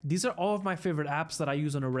These are all of my favorite apps that I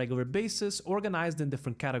use on a regular basis, organized in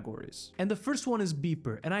different categories. And the first one is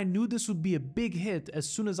Beeper, and I knew this would be a big hit as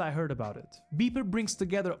soon as I heard about it. Beeper brings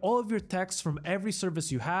together all of your texts from every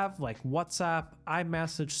service you have, like WhatsApp,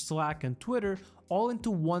 iMessage, Slack, and Twitter, all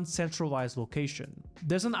into one centralized location.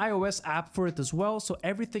 There's an iOS app for it as well, so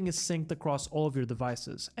everything is synced across all of your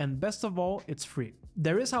devices, and best of all, it's free.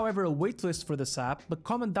 There is, however, a waitlist for this app, but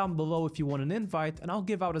comment down below if you want an invite and I'll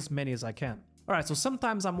give out as many as I can. Alright, so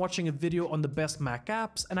sometimes I'm watching a video on the best Mac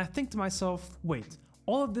apps and I think to myself, wait,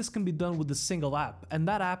 all of this can be done with a single app, and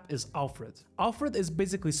that app is Alfred. Alfred is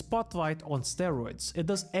basically Spotlight on steroids. It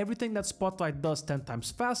does everything that Spotlight does 10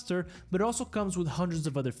 times faster, but it also comes with hundreds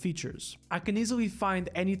of other features. I can easily find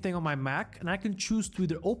anything on my Mac, and I can choose to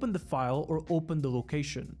either open the file or open the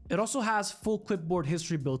location. It also has full clipboard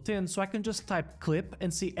history built in, so I can just type clip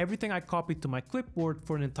and see everything I copied to my clipboard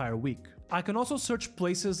for an entire week. I can also search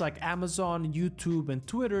places like Amazon, YouTube, and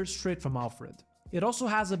Twitter straight from Alfred. It also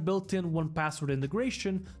has a built-in 1Password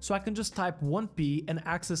integration, so I can just type 1P and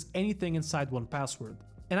access anything inside 1Password.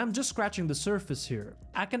 And I'm just scratching the surface here.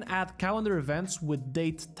 I can add calendar events with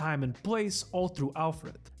date, time, and place all through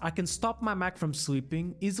Alfred. I can stop my Mac from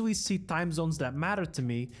sleeping, easily see time zones that matter to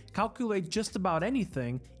me, calculate just about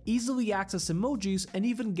anything, easily access emojis, and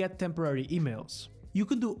even get temporary emails. You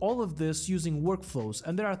can do all of this using workflows,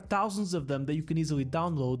 and there are thousands of them that you can easily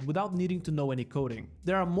download without needing to know any coding.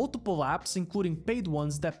 There are multiple apps, including paid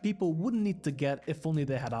ones, that people wouldn't need to get if only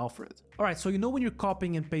they had Alfred. Alright, so you know when you're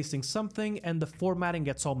copying and pasting something and the formatting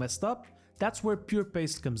gets all messed up? That's where Pure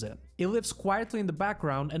Paste comes in. It lives quietly in the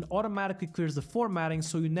background and automatically clears the formatting,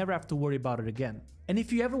 so you never have to worry about it again. And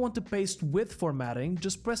if you ever want to paste with formatting,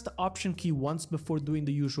 just press the Option key once before doing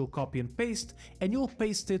the usual copy and paste, and you'll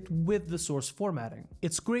paste it with the source formatting.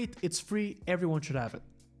 It's great, it's free, everyone should have it.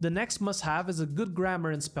 The next must-have is a good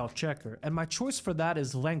grammar and spell checker, and my choice for that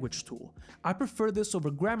is Language Tool. I prefer this over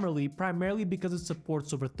Grammarly primarily because it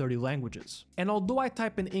supports over 30 languages. And although I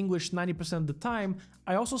type in English 90% of the time,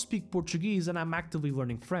 I also speak Portuguese and I'm actively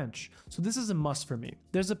learning French, so this is a must for me.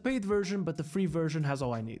 There's a paid version, but the free version has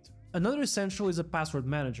all I need. Another essential is a password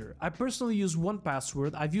manager. I personally use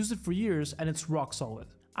 1Password, I've used it for years, and it's rock solid.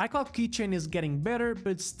 iCloud Keychain is getting better,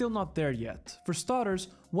 but it's still not there yet. For starters,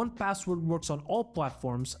 1Password works on all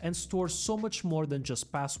platforms and stores so much more than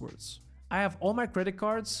just passwords. I have all my credit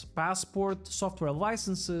cards, passport, software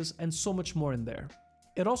licenses, and so much more in there.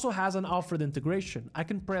 It also has an Alfred integration. I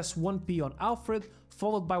can press 1P on Alfred,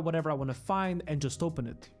 followed by whatever I want to find, and just open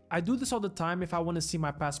it. I do this all the time if I want to see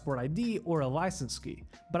my passport ID or a license key,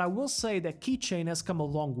 but I will say that Keychain has come a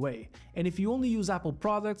long way, and if you only use Apple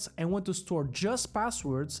products and want to store just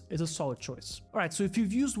passwords, it's a solid choice. Alright, so if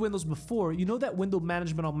you've used Windows before, you know that window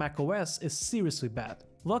management on macOS is seriously bad.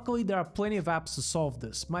 Luckily, there are plenty of apps to solve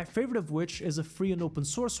this, my favorite of which is a free and open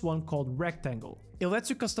source one called Rectangle. It lets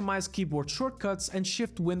you customize keyboard shortcuts and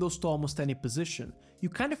shift windows to almost any position. You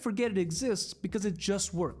kind of forget it exists because it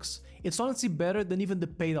just works. It's honestly better than even the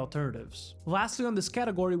paid alternatives. Lastly on this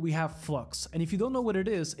category we have Flux, and if you don't know what it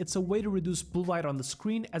is, it's a way to reduce blue light on the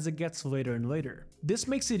screen as it gets later and later. This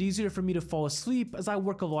makes it easier for me to fall asleep as I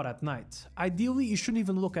work a lot at night. Ideally, you shouldn't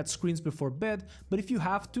even look at screens before bed, but if you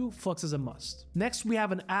have to, Flux is a must. Next we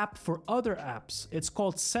have an app for other apps. It's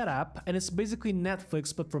called Setapp, and it's basically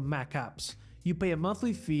Netflix but for Mac apps. You pay a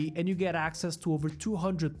monthly fee and you get access to over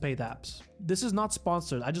 200 paid apps. This is not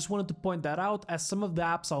sponsored, I just wanted to point that out as some of the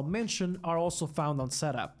apps I'll mention are also found on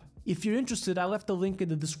Setapp. If you're interested, I left a link in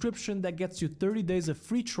the description that gets you 30 days of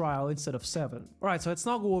free trial instead of 7. Alright, so let's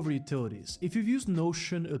now go over utilities. If you've used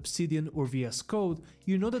Notion, Obsidian, or VS Code,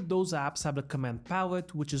 you know that those apps have a command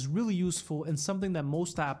palette, which is really useful and something that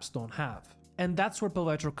most apps don't have. And that's where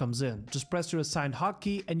Paletro comes in. Just press your assigned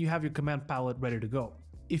hotkey and you have your command palette ready to go.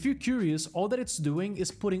 If you're curious, all that it's doing is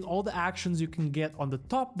putting all the actions you can get on the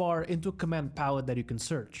top bar into a command palette that you can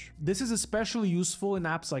search. This is especially useful in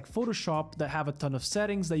apps like Photoshop that have a ton of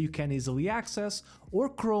settings that you can easily access, or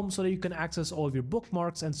Chrome so that you can access all of your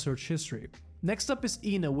bookmarks and search history. Next up is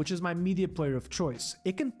Ina, which is my media player of choice.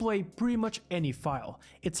 It can play pretty much any file.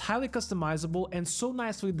 It's highly customizable and so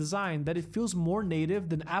nicely designed that it feels more native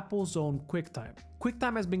than Apple's own QuickTime.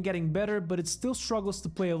 QuickTime has been getting better, but it still struggles to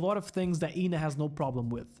play a lot of things that Ina has no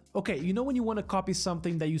problem with. Okay, you know when you want to copy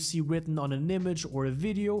something that you see written on an image or a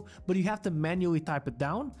video, but you have to manually type it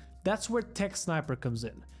down? That's where Text Sniper comes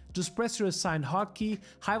in. Just press your assigned hotkey,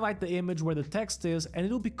 highlight the image where the text is, and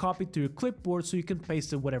it'll be copied to your clipboard so you can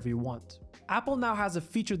paste it whatever you want. Apple now has a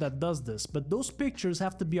feature that does this, but those pictures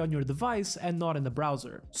have to be on your device and not in the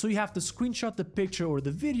browser. So you have to screenshot the picture or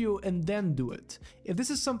the video and then do it. If this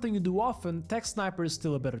is something you do often, Text Sniper is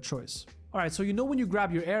still a better choice. Alright, so you know when you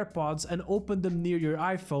grab your AirPods and open them near your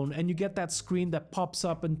iPhone and you get that screen that pops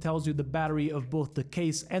up and tells you the battery of both the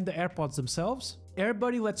case and the AirPods themselves?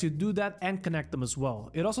 AirBuddy lets you do that and connect them as well.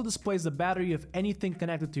 It also displays the battery of anything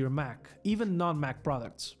connected to your Mac, even non-Mac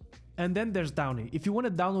products. And then there's Downy. If you want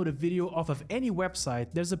to download a video off of any website,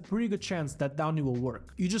 there's a pretty good chance that Downy will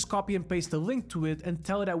work. You just copy and paste a link to it and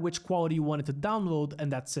tell it at which quality you want it to download, and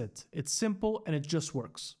that's it. It's simple and it just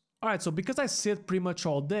works. Alright, so because I sit pretty much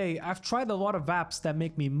all day, I've tried a lot of apps that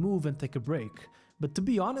make me move and take a break. But to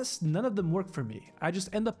be honest, none of them work for me. I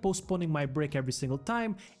just end up postponing my break every single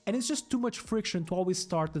time, and it's just too much friction to always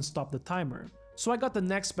start and stop the timer. So I got the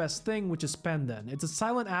next best thing, which is Pendan. It's a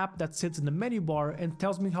silent app that sits in the menu bar and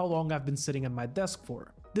tells me how long I've been sitting at my desk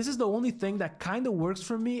for. This is the only thing that kinda works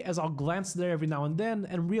for me, as I'll glance there every now and then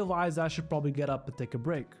and realize I should probably get up and take a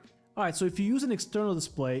break. Alright, so if you use an external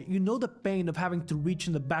display, you know the pain of having to reach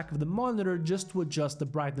in the back of the monitor just to adjust the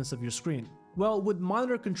brightness of your screen. Well, with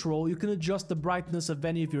monitor control, you can adjust the brightness of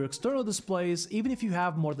any of your external displays, even if you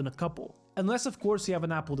have more than a couple. Unless of course you have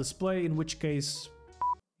an Apple display, in which case,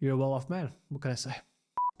 you're a well-off man, what can I say?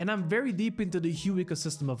 And I'm very deep into the Hue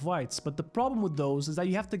ecosystem of lights, but the problem with those is that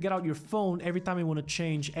you have to get out your phone every time you want to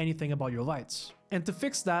change anything about your lights. And to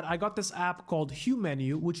fix that, I got this app called Hue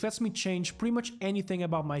Menu, which lets me change pretty much anything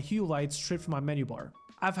about my Hue lights straight from my menu bar.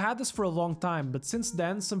 I've had this for a long time, but since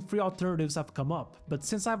then some free alternatives have come up, but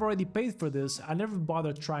since I've already paid for this, I never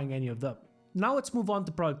bothered trying any of them. Now let's move on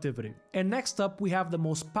to productivity. And next up we have the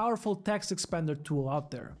most powerful text expander tool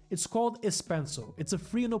out there. It's called Espenso. It's a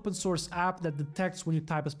free and open source app that detects when you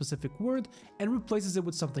type a specific word and replaces it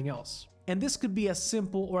with something else. And this could be as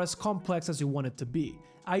simple or as complex as you want it to be.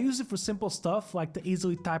 I use it for simple stuff like to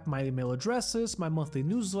easily type my email addresses, my monthly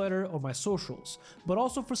newsletter, or my socials, but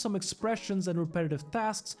also for some expressions and repetitive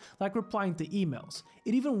tasks like replying to emails.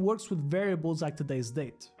 It even works with variables like today's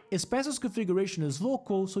date. Espenso's configuration is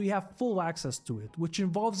local, so you have full access to it, which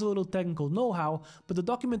involves a little technical know-how, but the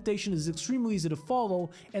documentation is extremely easy to follow,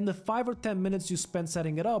 and the 5 or 10 minutes you spend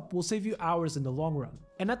setting it up will save you hours in the long run.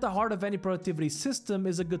 And at the heart of any productivity system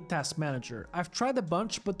is a good task manager. I've tried a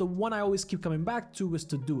bunch, but the one I always keep coming back to is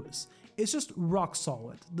Todoist. It's just rock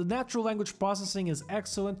solid. The natural language processing is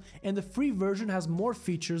excellent, and the free version has more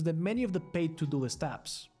features than many of the paid Todoist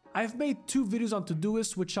apps. I've made 2 videos on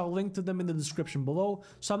Todoist, which I'll link to them in the description below,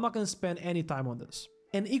 so I'm not going to spend any time on this.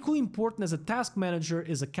 And equally important as a task manager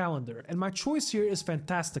is a calendar, and my choice here is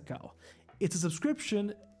Fantastical. It's a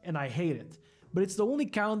subscription, and I hate it, but it's the only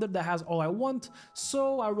calendar that has all I want,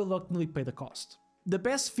 so I reluctantly pay the cost. The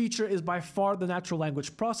best feature is by far the natural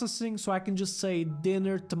language processing, so I can just say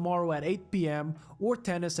dinner tomorrow at 8 PM or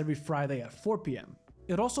tennis every Friday at 4 PM.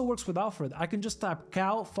 It also works with Alfred. I can just type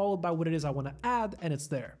cal followed by what it is I want to add, and it's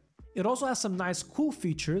there. It also has some nice cool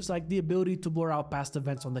features like the ability to blur out past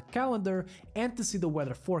events on the calendar and to see the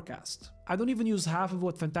weather forecast. I don't even use half of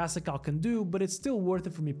what Fantastical can do, but it's still worth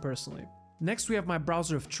it for me personally. Next we have my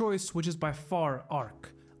browser of choice, which is by far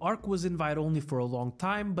Arc. Arc was invite only for a long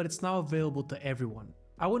time, but it's now available to everyone.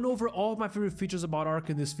 I went over all of my favorite features about Arc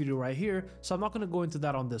in this video right here, so I'm not going to go into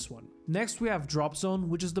that on this one. Next we have Dropzone,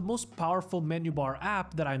 which is the most powerful menu bar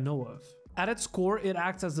app that I know of. At its core, it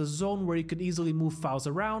acts as a zone where you can easily move files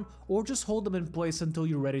around or just hold them in place until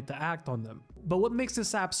you're ready to act on them. But what makes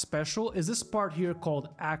this app special is this part here called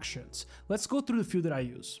Actions. Let's go through the few that I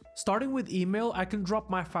use. Starting with email, I can drop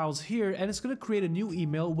my files here and it's going to create a new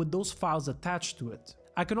email with those files attached to it.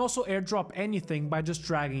 I can also airdrop anything by just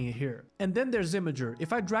dragging it here. And then there's Imager.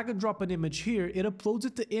 If I drag and drop an image here, it uploads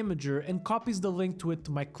it to Imager and copies the link to it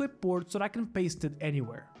to my clipboard so that I can paste it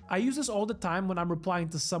anywhere. I use this all the time when I'm replying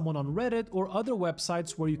to someone on Reddit or other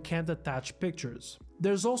websites where you can't attach pictures.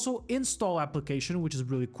 There's also Install application, which is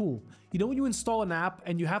really cool. You know when you install an app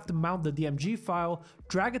and you have to mount the DMG file,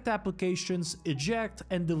 drag it to Applications, eject,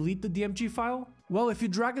 and delete the DMG file? Well, if you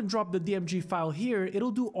drag and drop the DMG file here,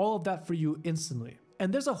 it'll do all of that for you instantly.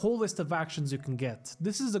 And there's a whole list of actions you can get.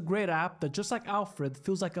 This is a great app that, just like Alfred,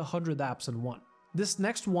 feels like 100 apps in one. This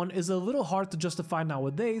next one is a little hard to justify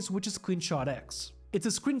nowadays, which is Screenshot X. It's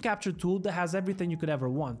a screen capture tool that has everything you could ever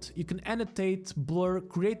want. You can annotate, blur,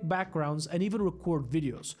 create backgrounds, and even record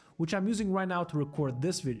videos, which I'm using right now to record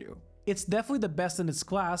this video. It's definitely the best in its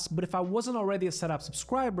class, but if I wasn't already a Setapp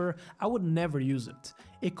subscriber, I would never use it.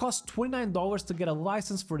 It costs $29 to get a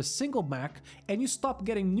license for a single Mac, and you stop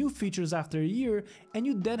getting new features after a year, and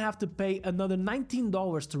you then have to pay another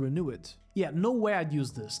 $19 to renew it. Yeah, no way I'd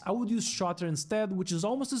use this. I would use Shutter instead, which is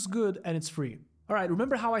almost as good and it's free. Alright,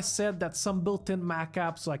 remember how I said that some built-in Mac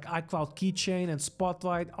apps like iCloud Keychain and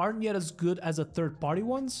Spotlight aren't yet as good as the third-party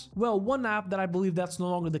ones? Well, one app that I believe that's no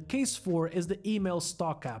longer the case for is the Email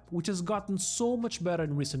Stock app, which has gotten so much better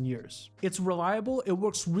in recent years. It's reliable, it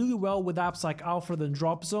works really well with apps like Alfred and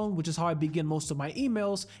DropZone, which is how I begin most of my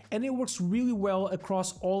emails, and it works really well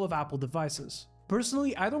across all of Apple devices.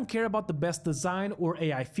 Personally, I don't care about the best design or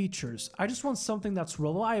AI features, I just want something that's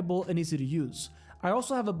reliable and easy to use. I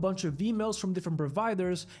also have a bunch of emails from different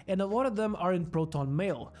providers, and a lot of them are in Proton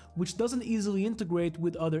Mail, which doesn't easily integrate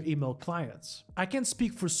with other email clients. I can't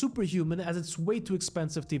speak for Superhuman as it's way too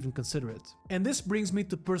expensive to even consider it. And this brings me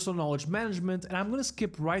to personal knowledge management, and I'm gonna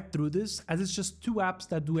skip right through this as it's just two apps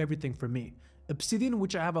that do everything for me. Obsidian,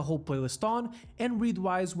 which I have a whole playlist on, and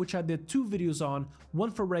Readwise, which I did 2 videos on,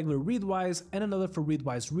 one for regular Readwise and another for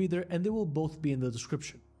Readwise Reader, and they will both be in the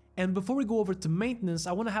description. And before we go over to maintenance,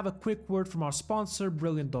 I want to have a quick word from our sponsor,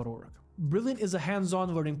 Brilliant.org. Brilliant is a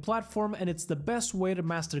hands-on learning platform, and it's the best way to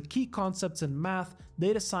master key concepts in math,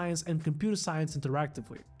 data science, and computer science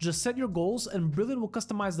interactively. Just set your goals, and Brilliant will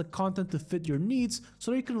customize the content to fit your needs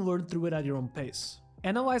so that you can learn through it at your own pace.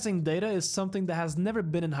 Analyzing data is something that has never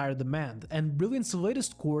been in higher demand, and Brilliant's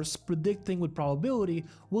latest course, Predicting with Probability,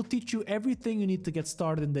 will teach you everything you need to get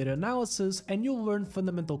started in data analysis, and you'll learn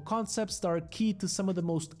fundamental concepts that are key to some of the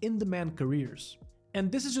most in-demand careers.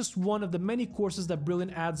 And this is just one of the many courses that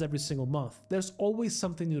Brilliant adds every single month. There's always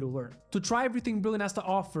something new to learn. To try everything Brilliant has to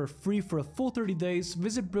offer free for a full 30 days,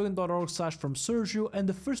 visit brilliant.org/fromsergio, and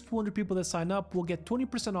the first 200 people that sign up will get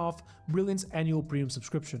 20% off Brilliant's annual premium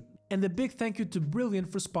subscription. And a big thank you to Brilliant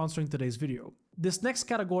for sponsoring today's video. This next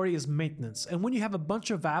category is maintenance, and when you have a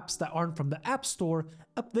bunch of apps that aren't from the App Store,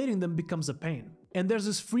 updating them becomes a pain. And there's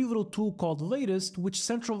this free little tool called Latest, which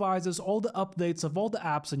centralizes all the updates of all the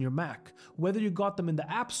apps in your Mac, whether you got them in the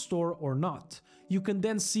App Store or not. You can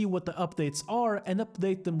then see what the updates are and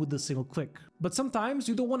update them with a single click. But sometimes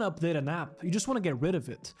you don't want to update an app, you just want to get rid of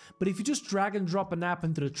it. But if you just drag and drop an app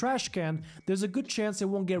into the trash can, there's a good chance it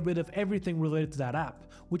won't get rid of everything related to that app,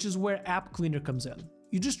 which is where App Cleaner comes in.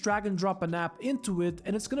 You just drag and drop an app into it,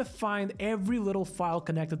 and it's gonna find every little file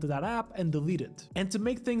connected to that app and delete it. And to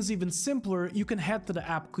make things even simpler, you can head to the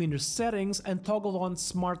App Cleaner settings and toggle on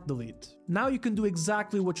Smart Delete. Now you can do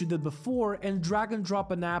exactly what you did before and drag and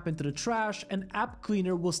drop an app into the trash, and App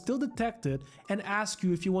Cleaner will still detect it and ask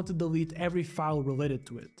you if you want to delete every file related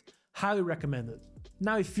to it. Highly recommend it.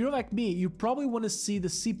 Now if you're like me, you probably want to see the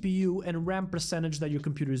CPU and RAM percentage that your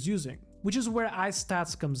computer is using, which is where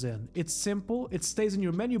iStats comes in. It's simple, it stays in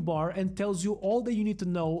your menu bar and tells you all that you need to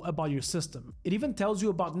know about your system. It even tells you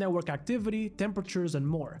about network activity, temperatures, and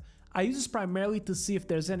more. I use this primarily to see if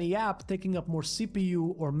there's any app taking up more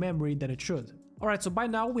CPU or memory than it should. Alright, so by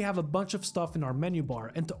now we have a bunch of stuff in our menu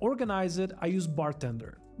bar, and to organize it, I use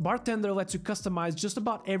Bartender. Bartender lets you customize just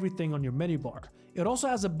about everything on your menu bar. It also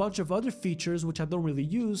has a bunch of other features which I don't really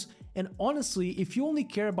use, and honestly, if you only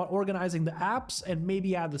care about organizing the apps and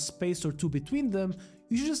maybe add a space or two between them,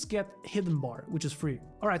 you should just get Hidden Bar, which is free.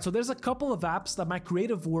 Alright, so there's a couple of apps that my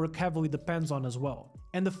creative work heavily depends on as well.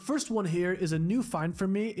 And the first one here is a new find for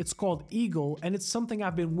me. It's called Eagle, and it's something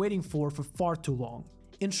I've been waiting for far too long.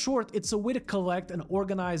 In short, it's a way to collect and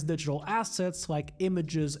organize digital assets like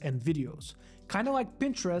images and videos. Kinda like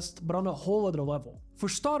Pinterest, but on a whole other level. For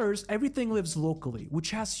starters, everything lives locally,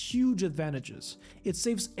 which has huge advantages. It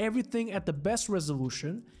saves everything at the best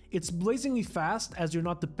resolution, it's blazingly fast as you're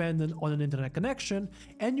not dependent on an internet connection,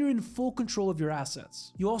 and you're in full control of your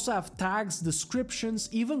assets. You also have tags, descriptions,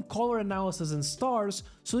 even color analysis and stars,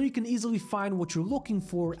 so you can easily find what you're looking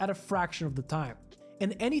for at a fraction of the time.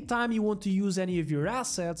 And anytime you want to use any of your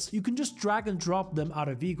assets, you can just drag and drop them out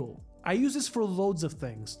of Eagle. I use this for loads of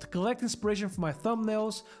things, to collect inspiration for my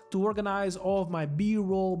thumbnails, to organize all of my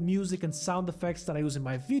B-roll, music and sound effects that I use in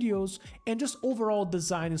my videos, and just overall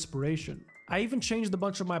design inspiration. I even changed a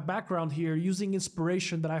bunch of my background here using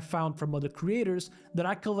inspiration that I found from other creators that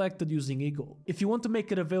I collected using Eagle. If you want to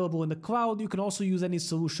make it available in the cloud, you can also use any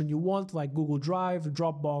solution you want like Google Drive,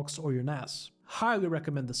 Dropbox, or your NAS. Highly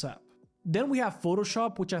recommend this app. Then we have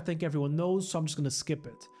Photoshop, which I think everyone knows, so I'm just gonna skip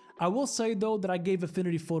it. I will say though that I gave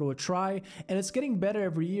Affinity Photo a try, and it's getting better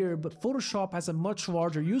every year, but Photoshop has a much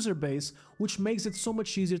larger user base, which makes it so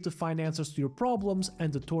much easier to find answers to your problems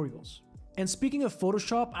and tutorials. And speaking of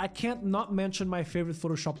Photoshop, I can't not mention my favorite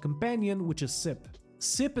Photoshop companion, which is SIP.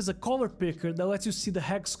 SIP is a color picker that lets you see the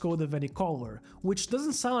hex code of any color, which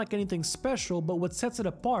doesn't sound like anything special, but what sets it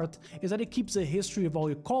apart is that it keeps a history of all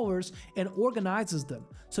your colors and organizes them,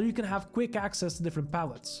 so you can have quick access to different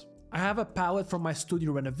palettes. I have a palette from my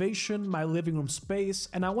studio renovation, my living room space,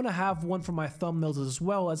 and I want to have one for my thumbnails as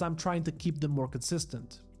well, as I'm trying to keep them more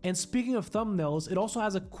consistent. And speaking of thumbnails, it also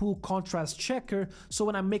has a cool contrast checker, so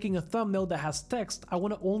when I'm making a thumbnail that has text, I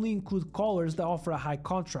want to only include colors that offer a high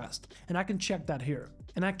contrast, and I can check that here.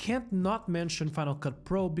 And I can't not mention Final Cut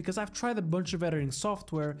Pro because I've tried a bunch of editing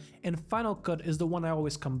software and Final Cut is the one I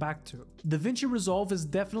always come back to. DaVinci Resolve is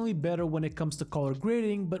definitely better when it comes to color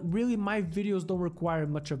grading, but really my videos don't require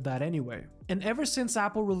much of that anyway. And ever since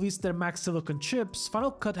Apple released their Mac Silicon chips,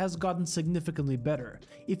 Final Cut has gotten significantly better.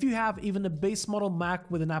 If you have even a base model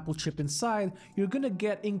Mac with an Apple chip inside, you're gonna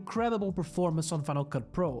get incredible performance on Final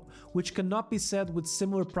Cut Pro, which cannot be said with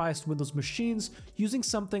similar priced Windows machines using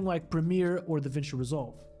something like Premiere or DaVinci Resolve.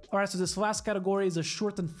 Alright, so this last category is a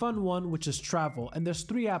short and fun one, which is travel, and there's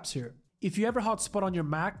 3 apps here. If you ever hotspot on your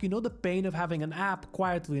Mac, you know the pain of having an app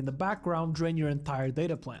quietly in the background drain your entire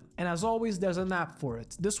data plan. And as always, there's an app for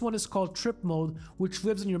it. This one is called Trip Mode, which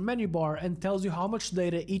lives in your menu bar and tells you how much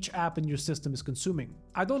data each app in your system is consuming.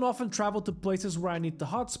 I don't often travel to places where I need to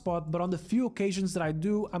hotspot, but on the few occasions that I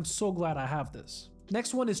do, I'm so glad I have this.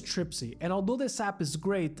 Next one is Tripsy, and although this app is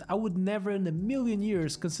great, I would never in a million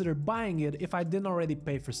years consider buying it if I didn't already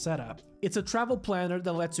pay for Setapp. It's a travel planner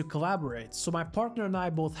that lets you collaborate, so my partner and I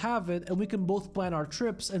both have it and we can both plan our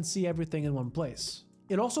trips and see everything in one place.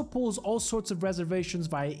 It also pulls all sorts of reservations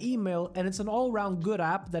via email, and it's an all-around good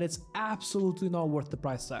app that is absolutely not worth the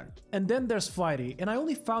price tag. And then there's Flighty, and I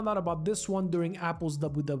only found out about this one during Apple's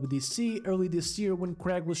WWDC early this year when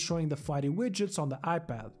Craig was showing the Flighty widgets on the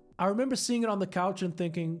iPad. I remember seeing it on the couch and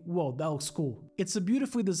thinking, whoa, that looks cool. It's a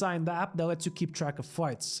beautifully designed app that lets you keep track of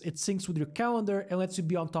flights. It syncs with your calendar and lets you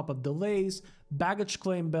be on top of delays, baggage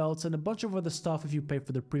claim belts, and a bunch of other stuff if you pay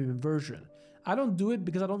for the premium version. I don't do it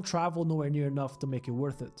because I don't travel nowhere near enough to make it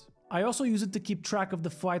worth it. I also use it to keep track of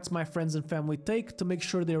the flights my friends and family take to make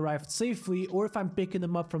sure they arrived safely, or if I'm picking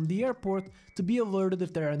them up from the airport, to be alerted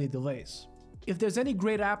if there are any delays. If there's any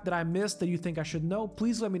great app that I missed that you think I should know,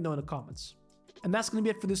 please let me know in the comments. And that's gonna be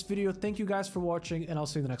it for this video. Thank you guys for watching, and I'll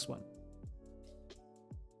see you in the next one.